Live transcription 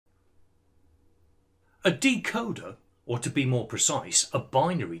A decoder, or to be more precise, a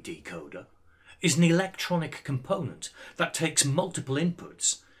binary decoder, is an electronic component that takes multiple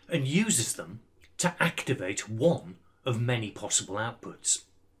inputs and uses them to activate one of many possible outputs.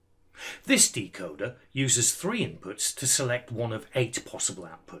 This decoder uses 3 inputs to select one of 8 possible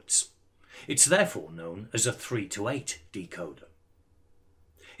outputs. It's therefore known as a 3 to 8 decoder.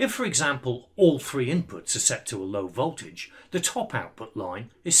 If, for example, all 3 inputs are set to a low voltage, the top output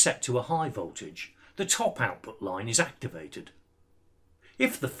line is set to a high voltage. The top output line is activated.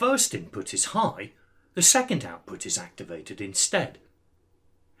 If the first input is high, the second output is activated instead.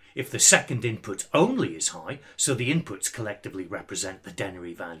 If the second input only is high, so the inputs collectively represent the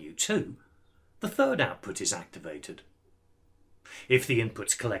denary value 2, the third output is activated. If the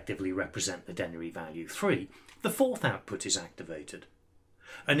inputs collectively represent the denary value 3, the fourth output is activated.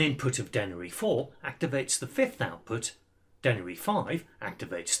 An input of denary 4 activates the fifth output, denary 5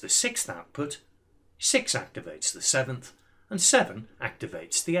 activates the sixth output, 6 activates the seventh, and 7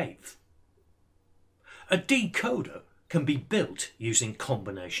 activates the eighth. A decoder can be built using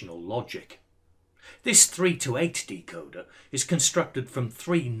combinational logic. This 3 to 8 decoder is constructed from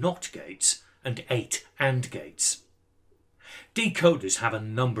 3 NOT gates and 8 AND gates. Decoders have a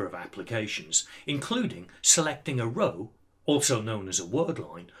number of applications, including selecting a row, also known as a word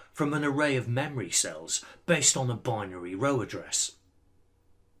line, from an array of memory cells based on a binary row address.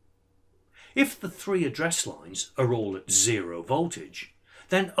 If the 3 address lines are all at 0 voltage,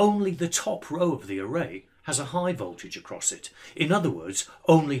 then only the top row of the array has a high voltage across it. In other words,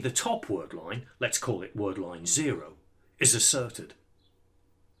 only the top word line, let's call it word line 0, is asserted.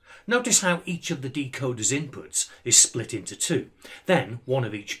 Notice how each of the decoder's inputs is split into 2. Then one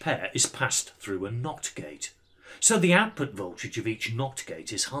of each pair is passed through a NOT gate. So the output voltage of each NOT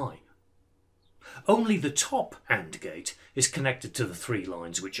gate is high. Only the top AND gate is connected to the 3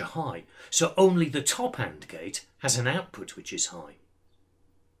 lines which are high, so only the top AND gate has an output which is high.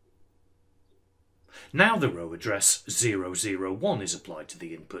 Now the row address 001 is applied to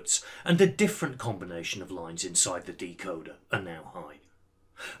the inputs, and a different combination of lines inside the decoder are now high.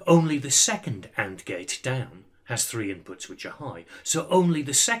 Only the second AND gate down has 3 inputs which are high, so only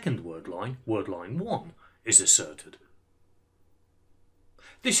the second word line 1, is asserted.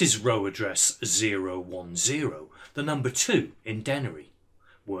 This is row address 010, the number 2 in denary.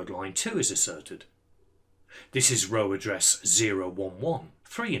 Word line 2 is asserted. This is row address 011,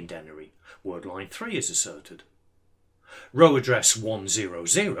 3 in denary. Word line 3 is asserted. Row address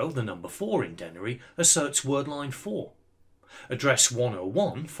 100, the number 4 in denary, asserts word line 4. Address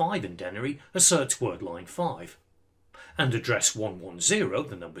 101, 5 in denary, asserts word line 5. And address 110,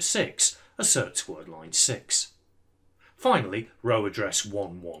 the number 6, asserts word line 6. Finally, row address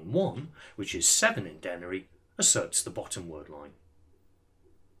 111, which is 7 in denary, asserts the bottom word line.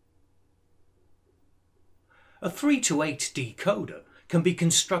 A 3 to 8 decoder can be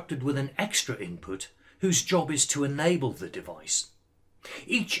constructed with an extra input whose job is to enable the device.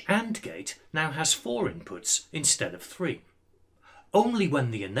 Each AND gate now has 4 inputs instead of 3. Only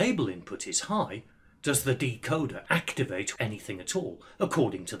when the enable input is high does the decoder activate anything at all,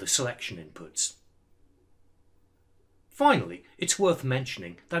 according to the selection inputs. Finally, it's worth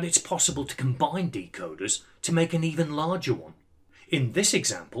mentioning that it's possible to combine decoders to make an even larger one. In this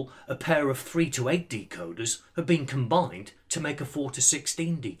example, a pair of 3 to 8 decoders have been combined to make a 4 to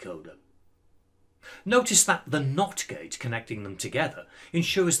 16 decoder. Notice that the NOT gate connecting them together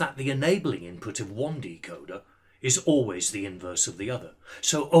ensures that the enabling input of one decoder is always the inverse of the other,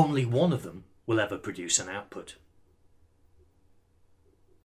 so only one of them will ever produce an output.